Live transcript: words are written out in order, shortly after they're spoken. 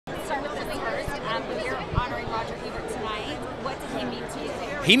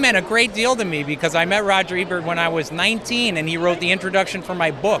He meant a great deal to me because I met Roger Ebert when I was 19, and he wrote the introduction for my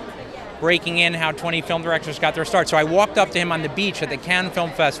book, Breaking In, How 20 Film Directors Got Their Start. So I walked up to him on the beach at the Cannes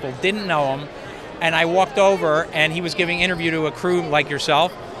Film Festival, didn't know him, and I walked over, and he was giving an interview to a crew like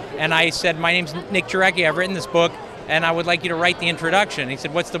yourself, and I said, my name's Nick Jarecki, I've written this book, and I would like you to write the introduction. He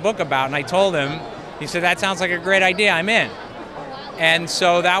said, what's the book about? And I told him. He said, that sounds like a great idea, I'm in. And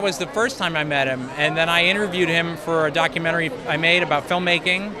so that was the first time I met him. And then I interviewed him for a documentary I made about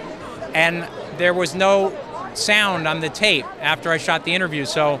filmmaking, and there was no sound on the tape after I shot the interview.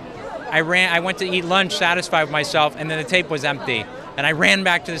 So I went to eat lunch satisfied with myself, and then the tape was empty. And I ran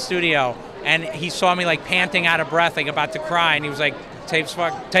back to the studio, and he saw me like panting out of breath, like about to cry, and he was like,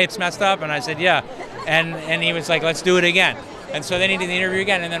 tape's messed up? And I said, yeah. And he was like, let's do it again. And so then he did the interview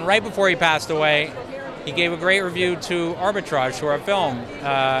again, and then right before he passed away, he gave a great review to Arbitrage, to our film,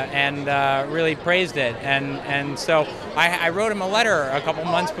 and really praised it. And so I wrote him a letter a couple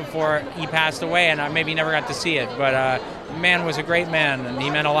months before he passed away, and I maybe never got to see it. But the man was a great man, and he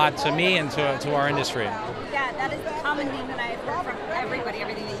meant a lot to me and to our industry. Yeah, that is the common theme that I've heard from everybody.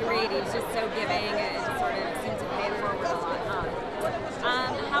 Everything that you read, he's just so giving and sort of seems to pay it forward a lot.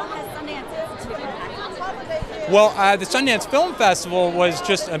 How has Sundance instituted impacted you? Well, the Sundance Film Festival was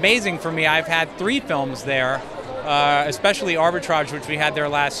just amazing for me. I've had 3 films there, especially Arbitrage, which we had there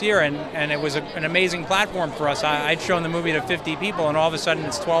last year, and it was an amazing platform for us. I'd shown the movie to 50 people, and all of a sudden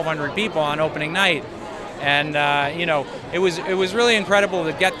it's 1,200 people on opening night. And you know, it was really incredible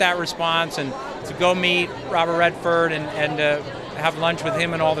to get that response and to go meet Robert Redford and have lunch with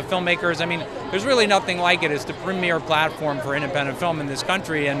him and all the filmmakers. I mean, there's really nothing like it. It's the premier platform for independent film in this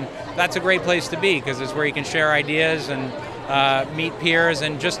country, and that's a great place to be because it's where you can share ideas and meet peers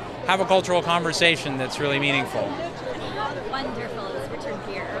and just have a cultural conversation that's really meaningful. How wonderful is Richard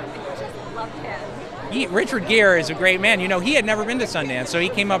Gere? I just love him. Richard Gere is a great man. You know, he had never been to Sundance, so he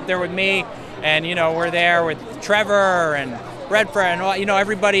came up there with me, and you know, we're there with Trevor and Redford and all, you know,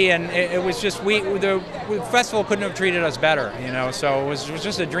 everybody, and it was just the festival couldn't have treated us better, you know. So it was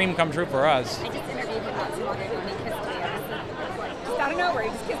just a dream come true for us. I just interviewed him not too long ago, and he kissed me. I was like, just out of nowhere, he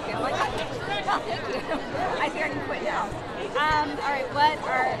just kissed me. I'm like, oh, thank you. I think I can quit now. All right,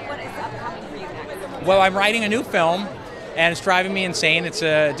 what is upcoming for you next? Well, I'm writing a new film, and it's driving me insane. It's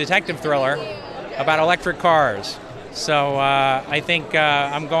a detective thriller about electric cars. So I think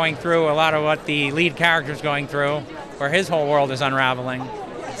I'm going through a lot of what the lead character's going through, where his whole world is unraveling.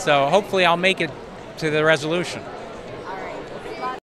 So hopefully I'll make it to the resolution.